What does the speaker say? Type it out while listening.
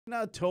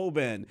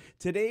Tobin.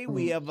 Today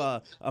we Mm. have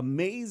a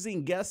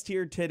amazing guest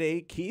here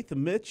today, Keith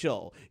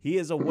Mitchell. He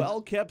is a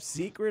well-kept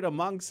secret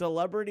among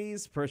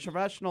celebrities,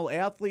 professional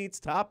athletes,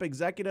 top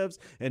executives,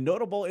 and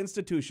notable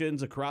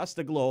institutions across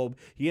the globe.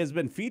 He has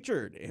been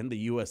featured in the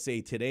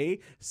USA Today,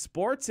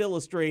 Sports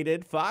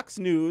Illustrated, Fox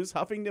News,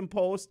 Huffington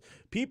Post,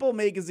 People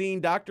Magazine,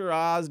 Dr.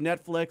 Oz,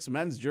 Netflix,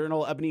 Men's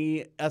Journal,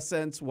 Ebony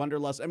Essence,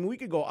 Wonderlust. I mean, we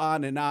could go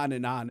on and on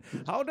and on.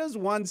 How does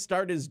one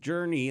start his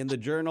journey in the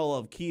journal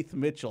of Keith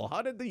Mitchell?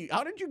 How did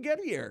you get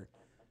here?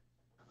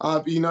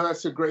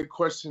 That's a great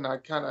question. I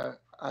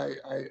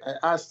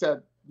asked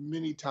that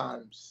many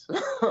times,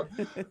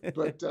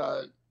 but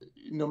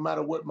no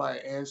matter what my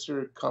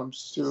answer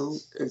comes to,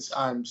 it's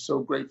I'm so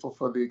grateful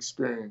for the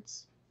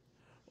experience.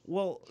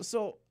 Well,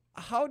 so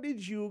how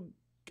did you?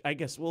 I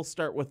guess we'll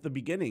start with the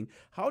beginning.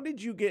 How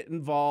did you get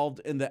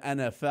involved in the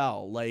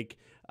NFL? Like,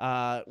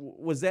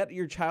 was that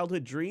your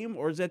childhood dream,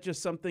 or is that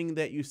just something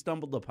that you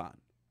stumbled upon?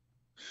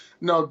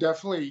 No,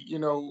 definitely.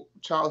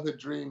 Childhood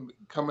dream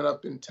coming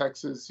up in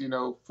Texas.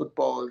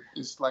 Football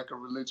is like a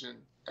religion,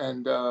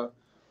 and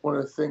one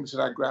of the things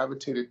that I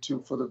gravitated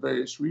to for the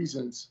various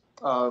reasons,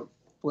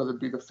 whether it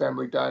be the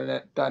family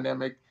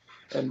dynamic,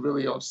 and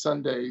really on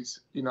Sundays,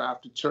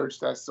 after church,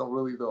 that's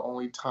really the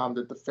only time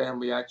that the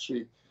family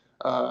actually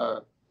uh,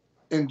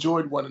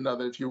 enjoyed one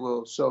another, if you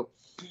will.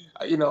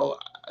 Uh, you know,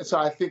 so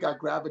I think I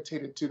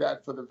gravitated to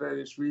that for the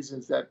various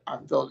reasons that I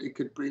felt it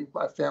could bring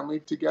my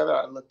family together.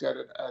 I looked at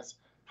it as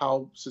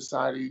how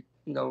society,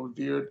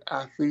 revered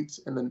athletes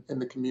in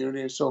the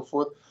community and so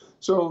forth.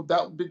 So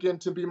that began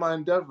to be my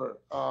endeavor,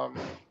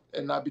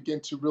 and I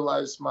began to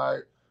realize my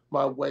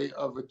way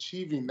of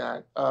achieving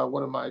that.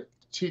 One of my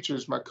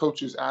teachers, my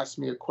coaches, asked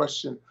me a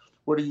question: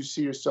 "Where do you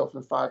see yourself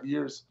in 5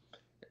 years?"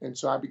 And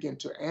so I began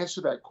to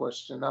answer that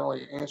question. Not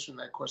only answering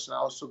that question, I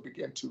also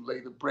began to lay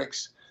the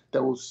bricks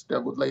that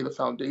would lay the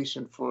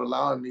foundation for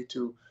allowing me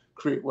to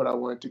create what I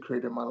wanted to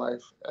create in my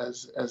life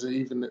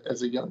even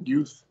as a young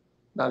youth,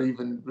 not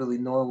even really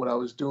knowing what I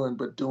was doing,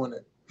 but doing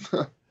it.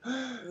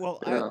 Well,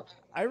 I Yeah.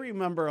 I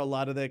remember a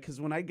lot of that because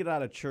when I get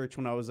out of church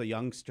when I was a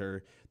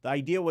youngster, the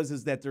idea was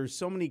is that there's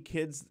so many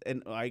kids,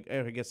 and I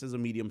guess as a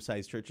medium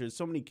sized church, there's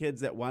so many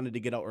kids that wanted to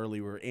get out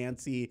early. We were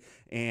antsy,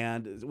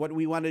 and what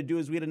we wanted to do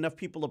is we had enough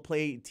people to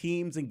play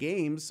teams and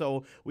games,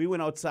 so we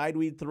went outside.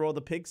 We'd throw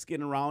the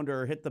pigskin around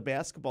or hit the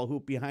basketball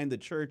hoop behind the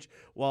church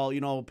while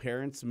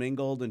parents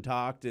mingled and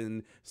talked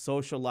and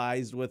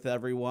socialized with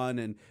everyone.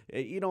 And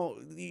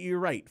you're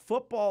right.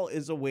 Football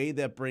is a way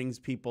that brings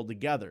people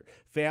together.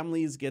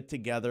 Families get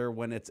together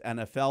when it's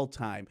NFL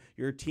time.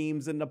 Your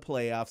team's in the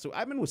playoffs. So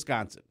I'm in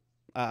Wisconsin.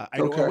 I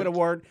Okay. would have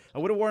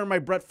worn my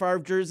Brett Favre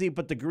jersey,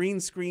 but the green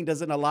screen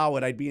doesn't allow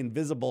it. I'd be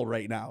invisible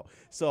right now. There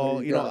So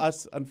you go.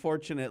 us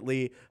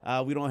unfortunately,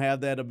 we don't have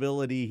that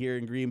ability here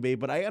in Green Bay.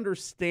 But I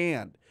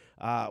understand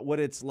what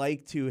it's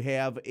like to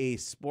have a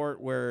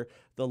sport where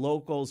the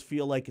locals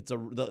feel like it's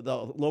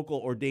the local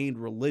ordained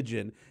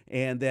religion,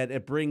 and that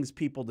it brings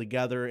people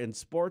together in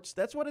sports.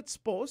 That's what it's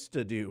supposed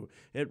to do.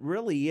 It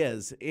really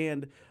is.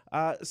 And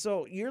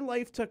so your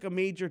life took a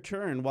major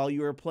turn while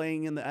you were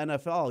playing in the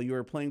NFL. You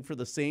were playing for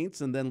the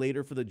Saints and then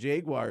later for the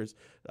Jaguars.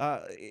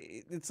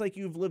 It's like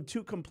you've lived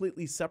two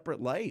completely separate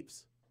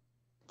lives.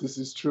 This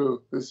is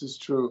true. This is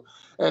true.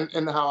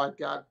 And how I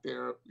got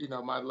there,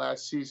 my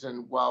last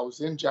season while I was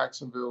in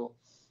Jacksonville,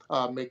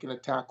 making a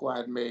tackle I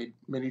had made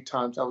many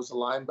times. I was a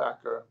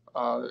linebacker,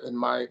 and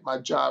my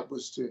job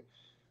was to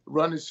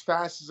run as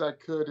fast as I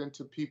could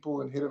into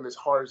people and hit them as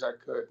hard as I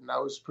could. And I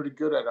was pretty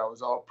good at it. I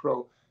was all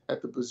pro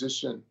at the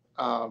position.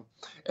 But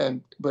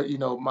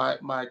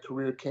my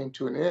career came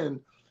to an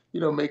end,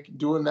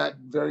 doing that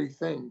very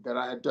thing that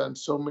I had done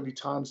so many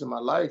times in my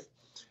life.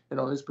 And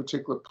on this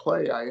particular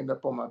play, I end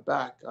up on my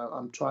back.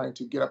 I'm trying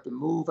to get up and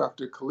move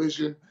after a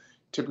collision.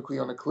 Typically,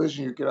 on a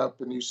collision, you get up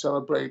and you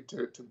celebrate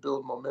to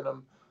build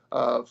momentum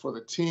for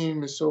the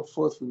team and so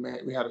forth.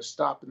 We had to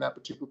stop in that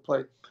particular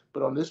play,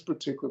 but on this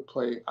particular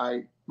play,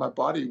 I my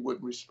body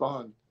wouldn't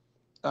respond,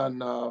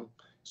 and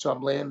so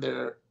I'm laying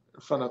there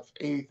in front of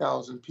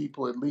 80,000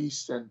 people at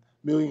least and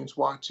millions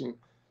watching,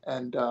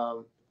 and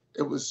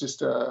it was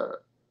just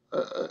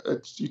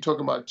you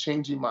talking about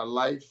changing my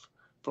life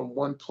from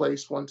one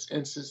place, one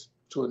instance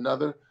to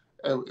another.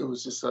 It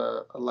was just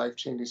a life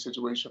changing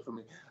situation for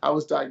me. I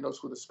was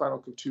diagnosed with a spinal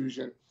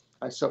contusion.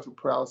 I suffered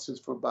paralysis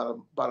for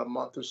about a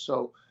month or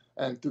so,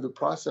 and through the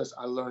process,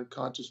 I learned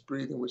conscious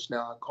breathing, which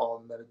now I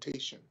call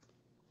meditation.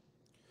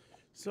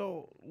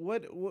 So,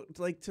 what,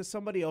 like to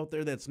somebody out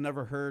there that's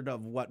never heard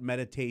of what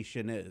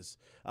meditation is,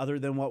 other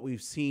than what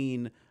we've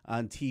seen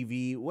on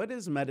TV, what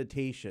is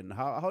meditation?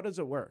 How does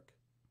it work?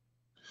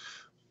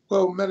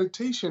 Well,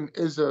 meditation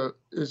is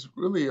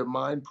really a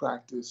mind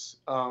practice,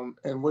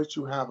 and what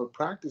you have a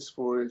practice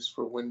for is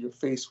for when you're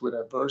faced with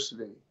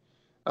adversity.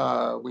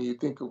 When you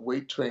think of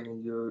weight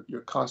training,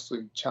 you're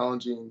constantly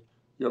challenging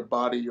your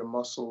body, your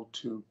muscle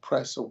to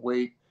press a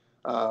weight.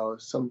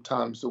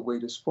 Sometimes the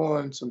weight is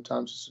foreign,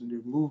 sometimes it's a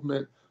new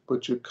movement,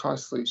 but you're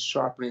constantly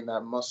sharpening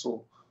that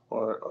muscle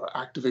or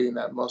activating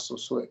that muscle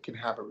so it can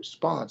have a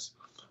response.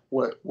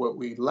 what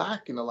we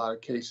lack in a lot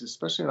of cases,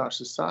 especially in our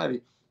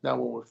society now,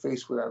 when we're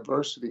faced with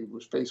adversity, we're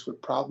faced with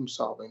problem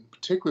solving.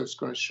 Particularly, it's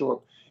going to show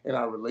up in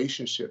our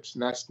relationships,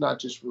 and that's not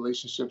just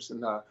relationships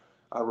in our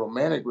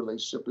romantic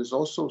relationship. There's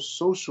also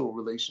social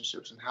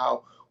relationships and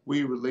how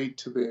we relate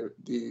to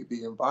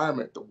the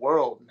environment, the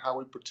world, and how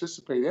we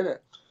participate in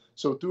it.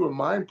 So through a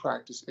mind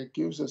practice, it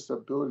gives us the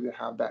ability to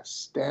have that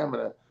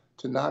stamina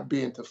to not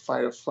be into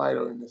fight or flight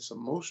or in this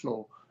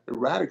emotional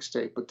erratic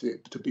state, but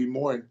to be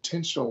more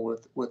intentional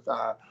with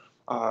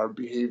our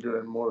behavior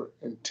and more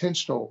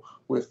intentional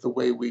with the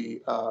way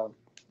we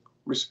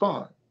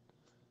respond.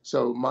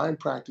 So mind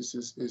practice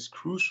is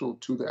crucial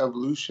to the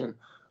evolution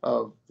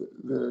of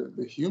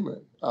the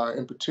human,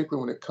 in particular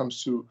when it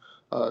comes to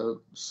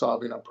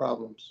solving our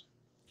problems.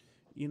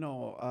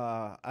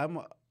 I'm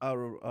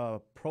a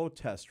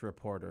protest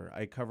reporter.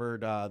 I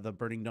covered the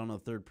burning down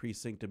of the third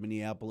precinct of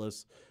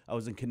Minneapolis. I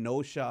was in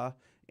Kenosha,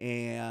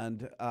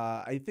 and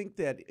I think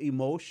that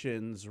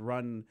emotions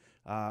run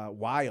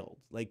wild.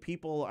 Like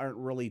people aren't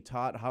really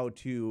taught how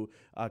to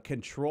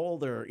control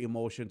their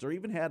emotions, or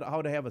even had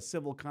how to have a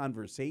civil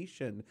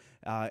conversation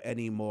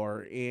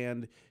anymore.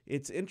 And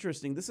it's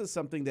interesting. This is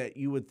something that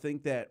you would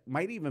think that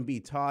might even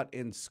be taught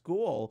in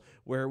school,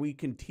 where we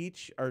can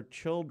teach our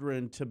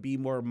children to be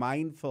more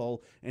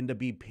mindful and to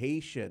be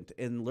patient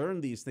and learn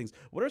these things.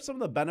 What are some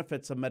of the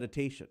benefits of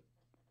meditation?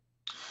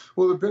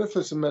 Well, the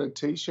benefits of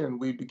meditation,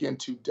 we begin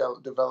to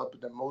develop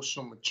an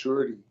emotional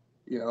maturity.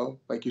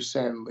 Like you're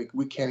saying, like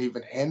we can't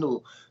even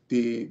handle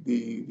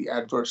the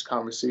adverse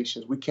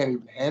conversations. We can't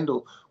even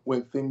handle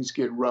when things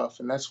get rough,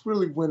 and that's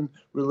really when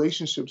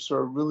relationships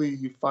are really,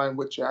 you find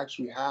what you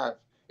actually have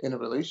in a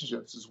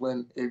relationship is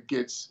when it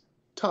gets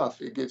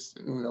tough. It gets,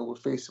 we're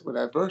faced with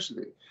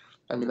adversity.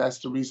 I mean, that's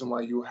the reason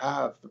why you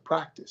have the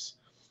practice.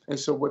 And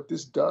so what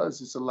this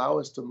does is allow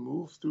us to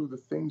move through the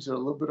things that are a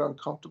little bit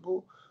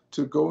uncomfortable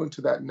to go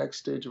into that next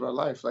stage of our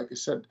life. Like I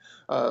said,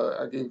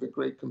 I gave the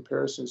great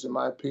comparisons, in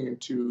my opinion,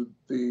 to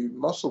the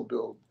muscle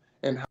build,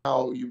 and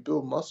how you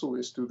build muscle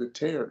is through the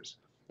tears.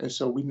 And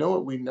so we know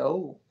what we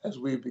know as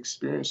we've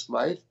experienced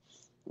life,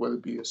 whether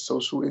it be a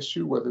social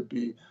issue, whether it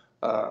be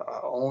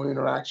our own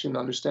interaction,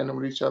 understanding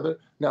with each other.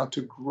 Now,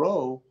 to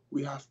grow,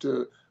 we have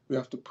to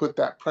put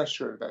that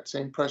pressure, that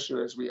same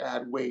pressure as we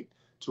add weight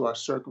to our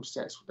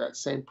circumstance, that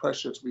same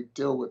pressure as we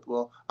deal with,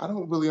 well, I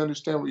don't really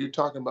understand what you're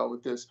talking about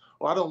with this,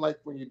 or I don't like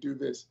when you do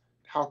this.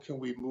 How can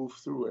we move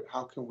through it?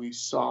 How can we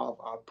solve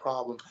our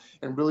problem?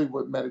 And really,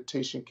 what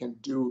meditation can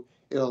do,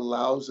 it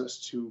allows us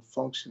to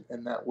function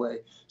in that way.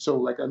 So,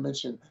 like I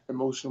mentioned,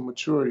 emotional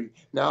maturity.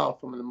 Now,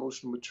 from an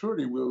emotional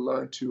maturity, we'll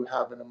learn to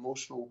have an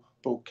emotional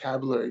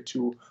vocabulary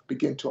to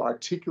begin to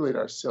articulate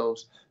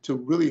ourselves to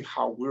really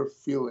how we're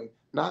feeling,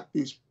 not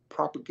these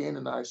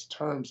propagandized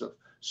terms of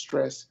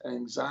stress,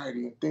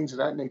 anxiety, and things of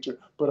that nature,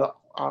 but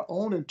our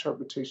own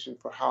interpretation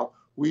for how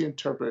we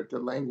interpret the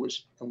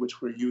language in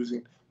which we're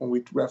using when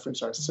we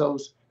reference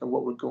ourselves and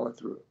what we're going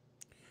through.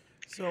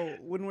 So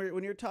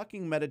when you're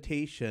talking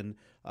meditation,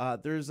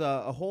 there's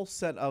a whole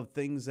set of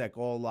things that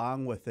go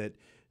along with it.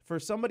 For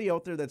somebody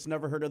out there that's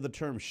never heard of the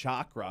term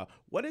chakra,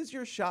 what is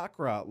your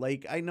chakra?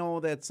 Like I know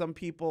that some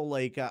people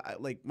like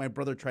my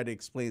brother tried to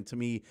explain it to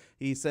me.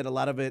 He said a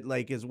lot of it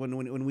like is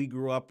when we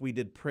grew up, we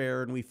did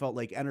prayer and we felt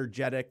like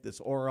energetic, this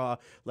aura.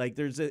 Like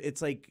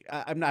it's like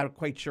I'm not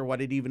quite sure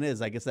what it even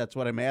is. I guess that's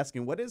what I'm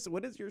asking. What is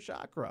your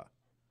chakra?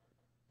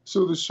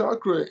 So the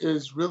chakra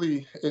is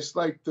really, it's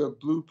like the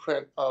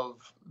blueprint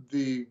of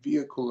the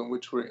vehicle in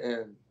which we're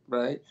in,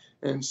 right?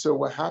 And so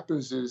what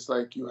happens is,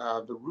 like, you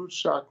have the root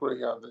chakra,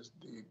 you have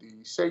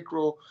the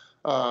sacral.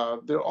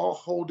 They're all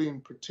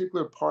holding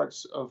particular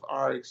parts of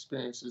our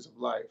experiences of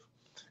life.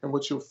 And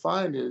what you'll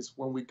find is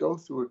when we go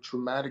through a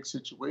traumatic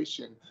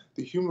situation,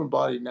 the human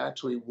body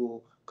naturally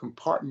will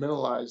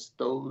compartmentalize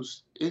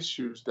those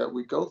issues that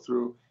we go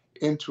through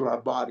into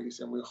our bodies,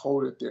 and we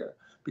hold it there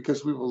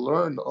because we will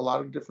learn a lot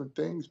of different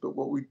things. But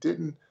what we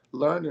didn't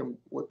learn and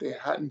what they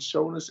hadn't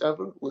shown us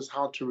ever was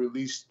how to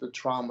release the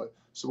trauma.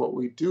 So what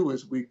we do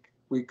is we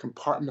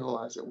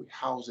compartmentalize it, we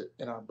house it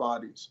in our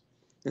bodies.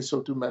 And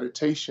so through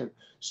meditation,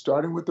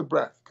 starting with the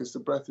breath, because the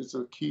breath is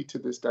a key to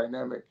this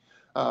dynamic,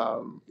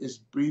 is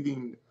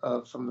breathing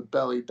from the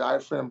belly,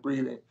 diaphragm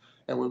breathing.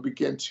 And we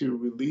begin to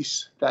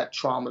release that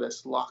trauma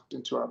that's locked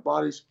into our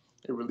bodies.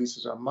 It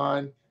releases our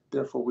mind.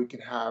 Therefore, we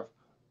can have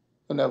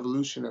an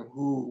evolution of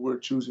who we're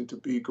choosing to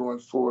be going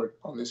forward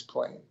on this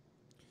plane.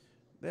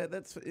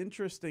 That's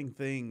interesting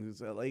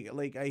things.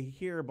 Like I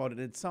hear about it.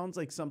 It sounds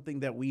like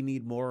something that we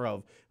need more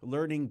of.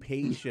 Learning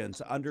patience,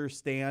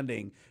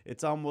 understanding.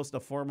 It's almost a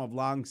form of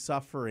long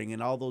suffering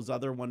and all those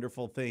other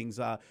wonderful things.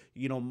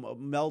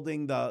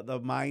 Melding the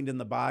mind and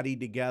the body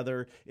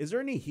together. Is there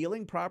any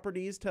healing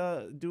properties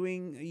to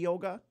doing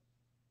yoga?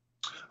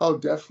 Oh,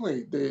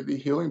 definitely the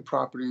healing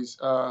properties.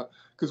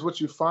 Because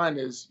what you find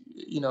is,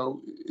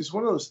 it's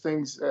one of those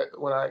things that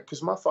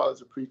because my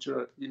father's a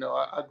preacher,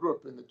 I grew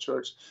up in the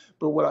church,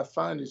 but what I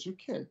find is you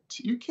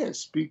can't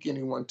speak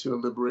anyone to a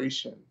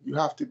liberation. You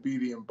have to be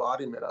the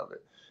embodiment of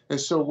it.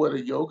 And so what a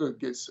yoga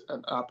gets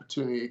an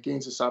opportunity, it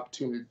gains this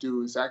opportunity to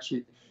do is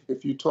actually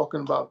If you're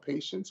talking about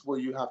patience, well,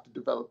 you have to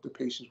develop the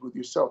patience with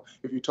yourself.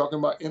 If you're talking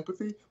about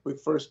empathy, we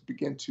first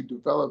begin to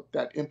develop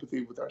that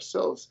empathy with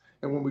ourselves.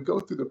 And when we go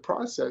through the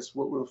process,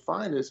 what we'll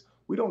find is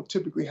we don't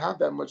typically have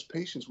that much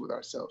patience with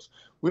ourselves.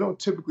 We don't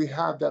typically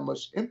have that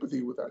much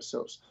empathy with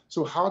ourselves.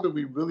 So how do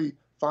we really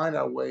find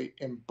our way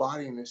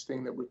embodying this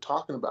thing that we're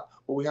talking about?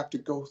 Well, we have to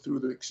go through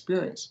the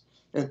experience.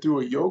 And through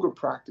a yoga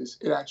practice,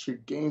 it actually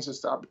gains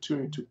us the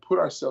opportunity to put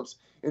ourselves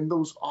in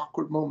those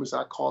awkward moments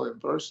I call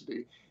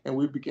adversity. And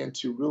we begin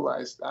to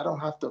realize I don't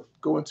have to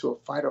go into a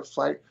fight or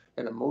flight,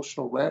 an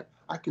emotional rant.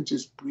 I can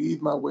just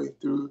breathe my way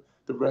through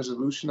the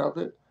resolution of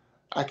it.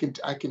 I can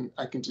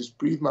just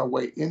breathe my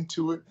way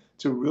into it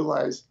to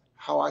realize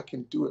how I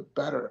can do it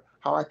better,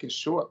 how I can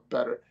show up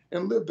better,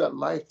 and live that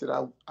life that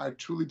I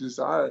truly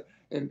desire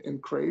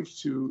and crave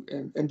to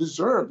and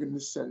deserve in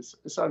this sense.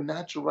 It's our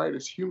natural right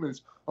as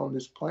humans on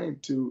this plane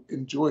to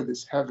enjoy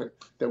this heaven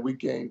that we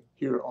gain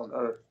here on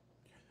earth.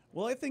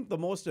 Well, I think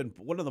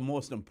one of the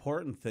most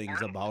important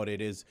things about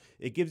it is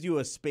it gives you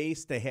a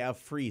space to have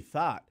free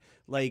thought.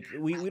 Like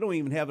we don't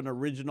even have an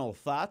original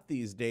thought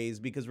these days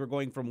because we're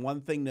going from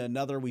one thing to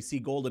another. We see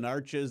golden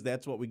arches.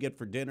 That's what we get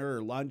for dinner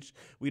or lunch.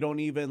 We don't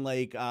even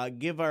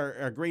give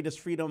our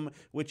greatest freedom,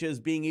 which is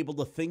being able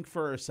to think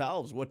for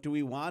ourselves. What do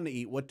we want to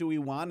eat? What do we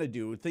want to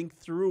do? Think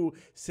through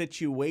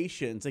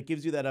situations. It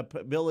gives you that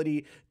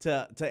ability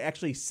to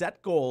actually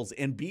set goals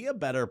and be a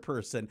better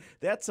person.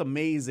 That's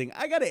amazing.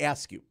 I got to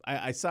ask you,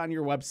 I saw on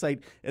your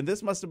website, and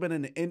this must have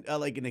been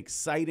an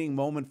exciting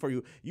moment for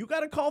you. You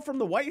got a call from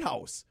the White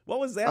House. What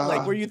was that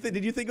like? Were you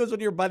did you think it was one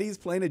of your buddies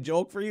playing a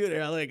joke for you?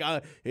 They're like,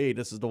 "Hey,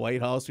 this is the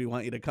White House. We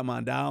want you to come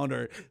on down,"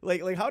 or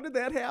like how did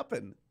that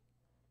happen?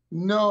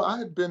 No, I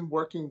had been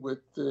working with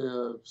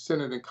the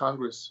Senate and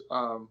Congress,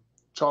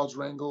 Charles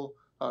Rangel,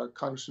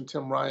 Congressman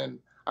Tim Ryan.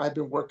 I had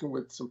been working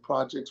with some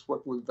projects,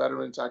 working with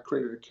veterans. I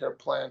created a care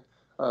plan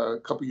a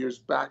couple years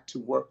back to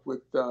work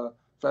with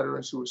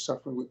veterans who were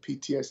suffering with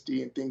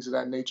PTSD and things of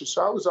that nature.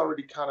 So I was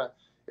already kind of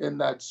in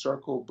that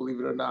circle, believe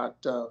it or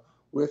not,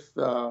 with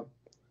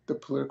the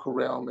political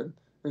realm and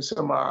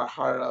some of our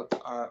higher up,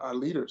 our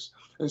leaders.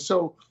 And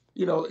so,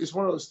 it's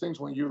one of those things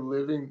when you're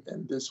living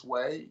in this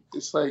way,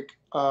 it's like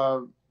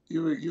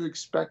you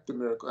expect the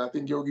miracle. I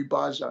think Yogi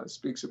Bhajan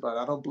speaks about it.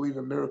 I don't believe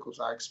in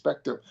miracles. I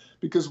expect them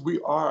because we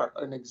are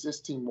an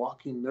existing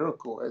walking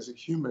miracle as a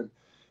human.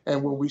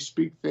 And when we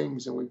speak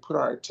things and we put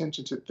our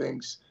attention to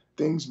things,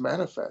 things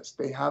manifest.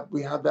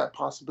 We have that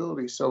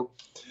possibility. So,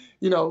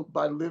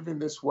 by living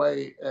this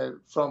way,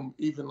 from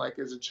even like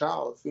as a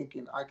child,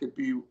 thinking I could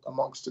be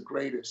amongst the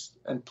greatest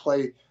and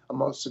play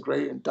amongst the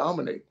great and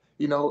dominate,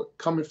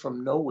 coming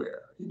from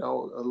nowhere, a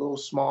little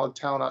small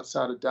town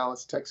outside of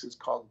Dallas, Texas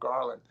called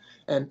Garland,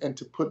 and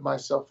to put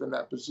myself in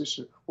that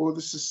position, well,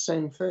 this is the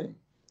same thing,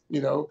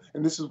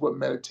 and this is what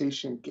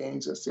meditation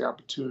gains us the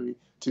opportunity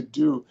to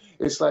do.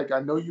 It's like, I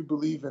know you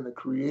believe in the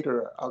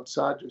creator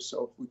outside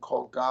yourself, we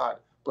call God,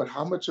 but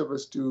how much of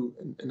us do,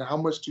 and how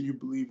much do you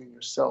believe in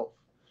yourself?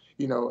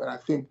 And I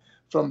think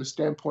from the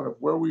standpoint of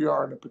where we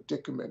are in a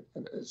predicament,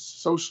 and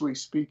socially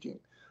speaking,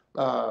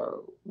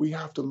 we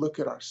have to look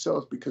at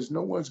ourselves because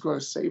no one's going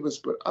to save us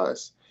but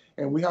us.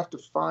 And we have to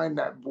find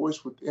that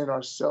voice within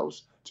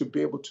ourselves to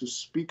be able to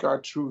speak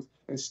our truth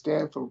and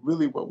stand for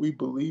really what we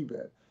believe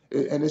in.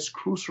 And it's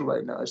crucial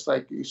right now. It's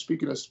like,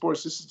 speaking of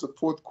sports, this is the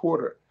fourth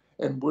quarter,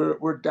 and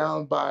we're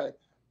down by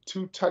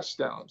 2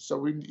 touchdowns. So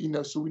we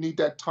need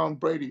that Tom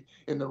Brady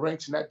in the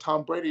ranks, and that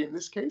Tom Brady in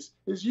this case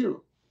is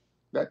you.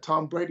 That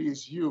Tom Brady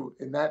is you,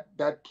 and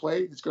that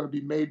play is going to be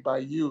made by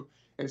you.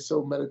 And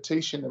so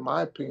meditation, in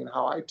my opinion,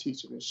 how I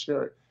teach it and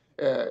share it,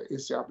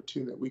 is the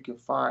opportunity that we can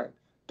find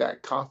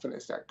that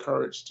confidence, that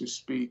courage to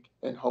speak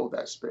and hold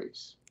that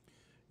space.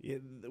 Yeah,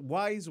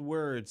 wise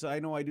words. I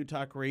know I do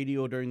talk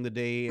radio during the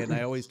day, and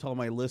I always tell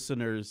my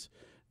listeners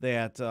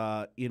that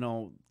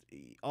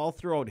all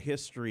throughout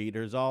history,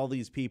 there's all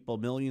these people,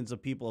 millions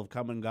of people have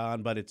come and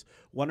gone, but it's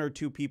one or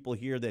two people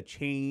here that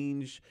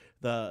change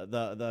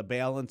the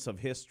balance of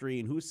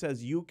history. And who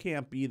says you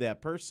can't be that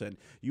person?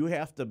 You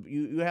have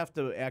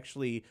to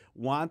actually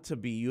want to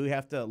be. You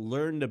have to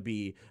learn to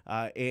be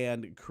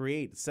and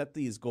create, set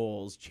these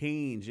goals,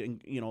 change,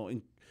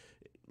 and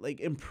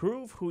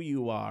improve who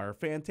you are.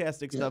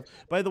 Fantastic stuff.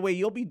 By the way,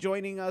 you'll be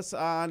joining us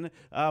on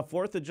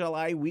 4th of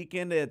July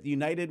weekend at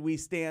United We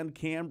Stand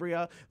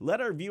Cambria.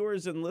 Let our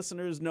viewers and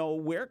listeners know,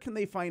 where can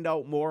they find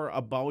out more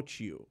about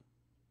you?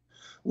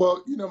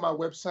 Well, my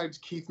website's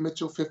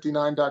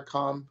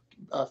keithmitchell59.com.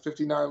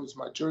 59 was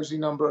my jersey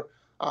number.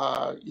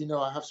 I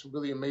have some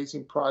really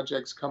amazing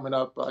projects coming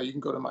up. You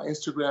can go to my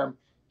Instagram,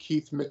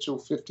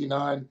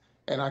 keithmitchell59,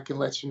 and I can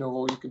let you know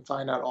where you can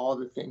find out all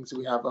the things that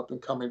we have up and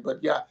coming.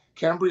 But yeah,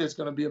 Cambria is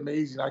going to be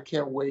amazing. I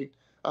can't wait.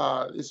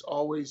 It's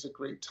always a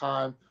great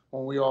time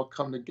when we all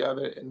come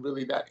together, and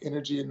really that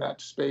energy in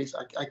that space.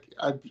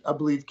 I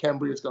believe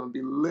Cambria is going to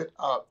be lit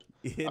up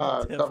It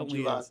come definitely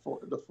July is.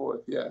 4th, the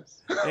 4th.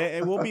 Yes.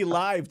 And we'll be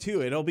live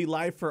too. It'll be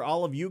live for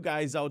all of you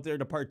guys out there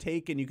to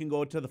partake, and you can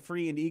go to the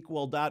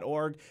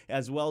freeandequal.org,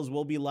 as well as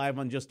we'll be live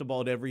on just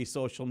about every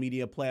social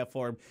media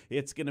platform.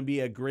 It's going to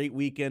be a great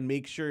weekend.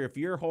 Make sure if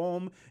you're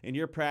home and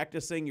you're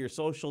practicing your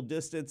social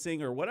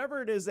distancing or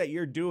whatever it is that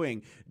you're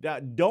doing,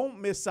 don't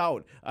miss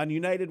out on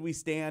United We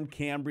Stand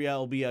Cambria.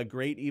 It'll be a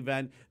great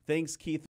event. Thanks, Keith,